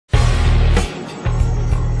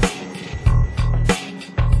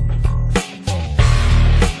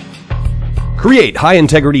Create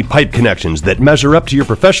high-integrity pipe connections that measure up to your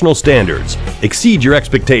professional standards, exceed your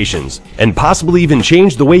expectations, and possibly even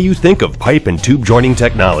change the way you think of pipe and tube joining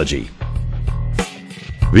technology.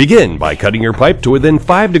 Begin by cutting your pipe to within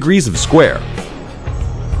 5 degrees of square.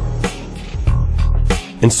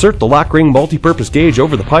 Insert the Lokring multi-purpose gauge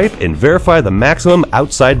over the pipe and verify the maximum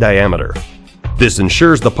outside diameter. This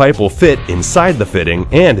ensures the pipe will fit inside the fitting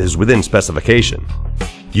and is within specification.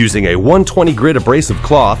 Using a 120 grit abrasive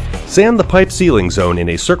cloth, sand the pipe sealing zone in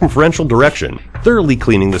a circumferential direction, thoroughly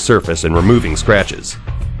cleaning the surface and removing scratches.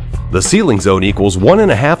 The sealing zone equals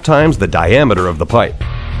 1.5 times the diameter of the pipe.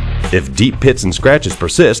 If deep pits and scratches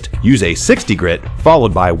persist, use a 60 grit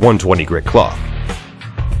followed by 120 grit cloth.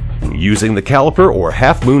 Using the caliper or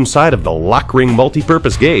half-moon side of the Lokring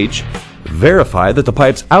multi-purpose gauge, verify that the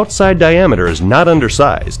pipe's outside diameter is not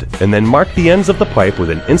undersized, and then mark the ends of the pipe with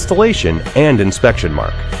an installation and inspection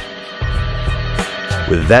mark.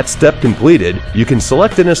 With that step completed, you can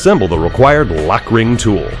select and assemble the required Lokring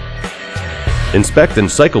tool. Inspect and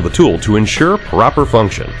cycle the tool to ensure proper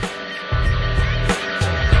function.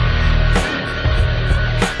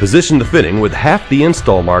 Position the fitting with half the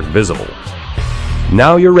install mark visible.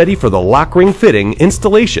 Now you're ready for the Lokring fitting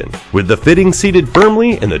installation, with the fitting seated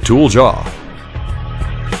firmly in the tool jaw.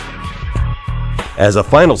 As a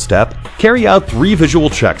final step, carry out 3 visual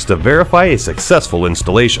checks to verify a successful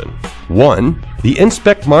installation. 1. The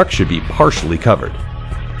inspect mark should be partially covered.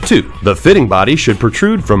 2. The fitting body should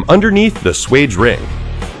protrude from underneath the swage ring.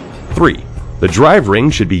 3. The drive ring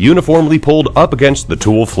should be uniformly pulled up against the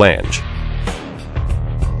tool flange.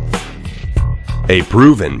 A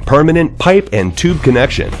proven, permanent pipe and tube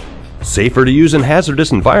connection, safer to use in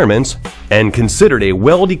hazardous environments, and considered a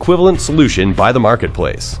weld equivalent solution by the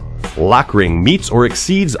marketplace. Lokring meets or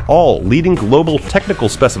exceeds all leading global technical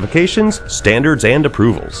specifications, standards, and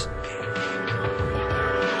approvals.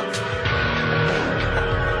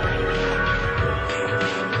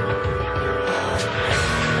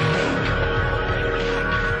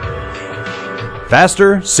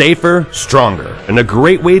 Faster, safer, stronger, and a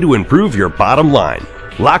great way to improve your bottom line.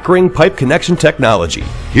 Lokring pipe connection technology,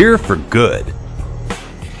 here for good.